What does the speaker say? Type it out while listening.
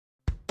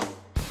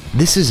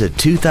This is a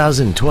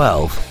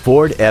 2012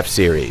 Ford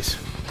F-Series.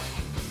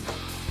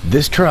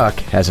 This truck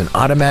has an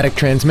automatic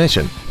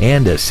transmission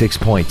and a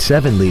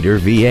 6.7-liter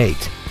V8.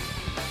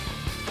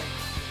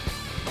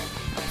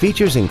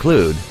 Features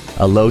include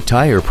a low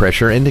tire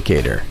pressure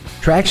indicator,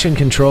 traction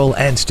control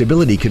and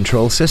stability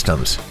control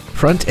systems,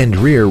 front and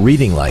rear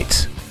reading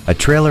lights, a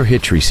trailer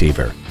hitch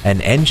receiver,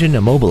 an engine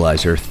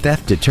immobilizer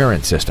theft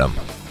deterrent system,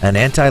 an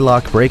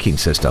anti-lock braking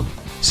system,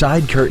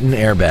 side curtain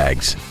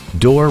airbags,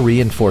 door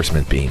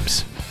reinforcement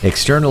beams,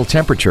 external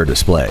temperature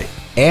display,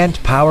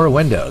 and power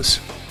windows.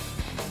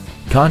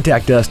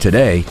 Contact us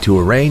today to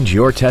arrange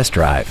your test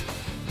drive.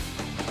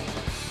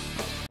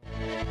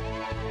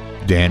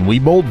 Dan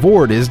Wiebold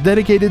Ford is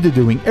dedicated to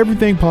doing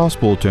everything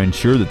possible to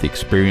ensure that the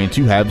experience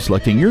you have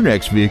selecting your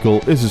next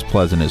vehicle is as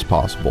pleasant as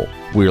possible.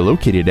 We are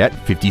located at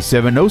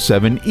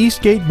 5707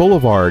 Eastgate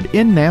Boulevard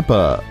in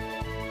Nampa.